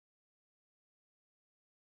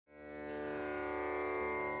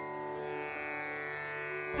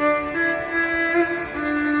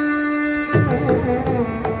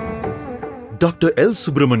Dr. L.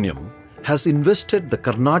 Subramaniam has invested the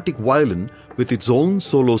Carnatic violin with its own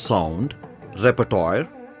solo sound, repertoire,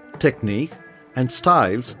 technique, and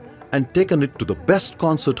styles and taken it to the best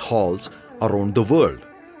concert halls around the world.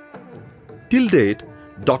 Till date,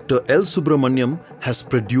 Dr. L. Subramaniam has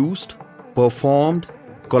produced, performed,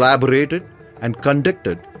 collaborated, and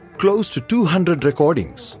conducted close to 200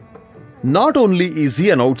 recordings. Not only is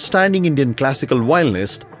he an outstanding Indian classical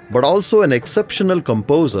violinist, but also an exceptional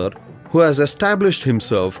composer who has established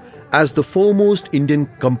himself as the foremost Indian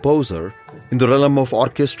composer in the realm of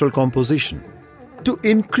orchestral composition. To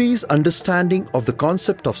increase understanding of the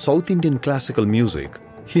concept of South Indian classical music,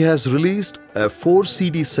 he has released a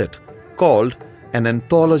 4-CD set called An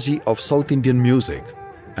Anthology of South Indian Music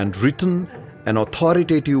and written an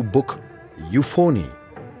authoritative book, Euphony.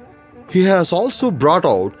 He has also brought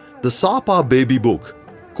out the Sapa Baby book,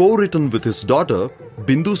 co-written with his daughter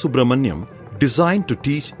Bindu Subramaniam, designed to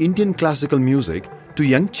teach Indian classical music to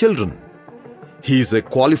young children. He is a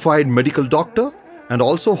qualified medical doctor and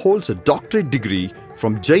also holds a doctorate degree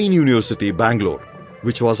from Jain University, Bangalore,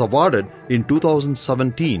 which was awarded in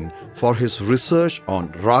 2017 for his research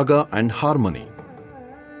on raga and harmony.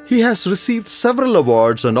 He has received several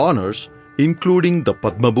awards and honors, including the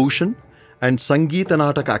Padma Bhushan and Sangeeta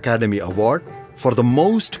Nataka Academy Award for the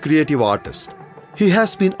Most Creative Artist. He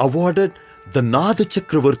has been awarded the Nada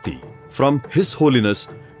Chakravarti from His Holiness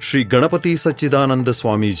Sri Ganapati Sachidananda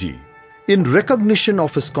Swamiji. In recognition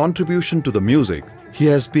of his contribution to the music, he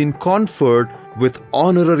has been conferred with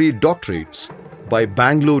honorary doctorates by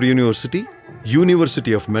Bangalore University,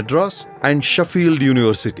 University of Madras, and Sheffield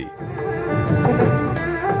University.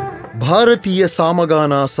 Bharatiya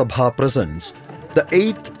Samagana Sabha presents the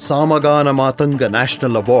 8th Samagana Matanga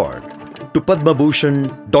National Award to Padma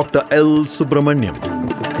Bhushan Dr. L. Subramaniam.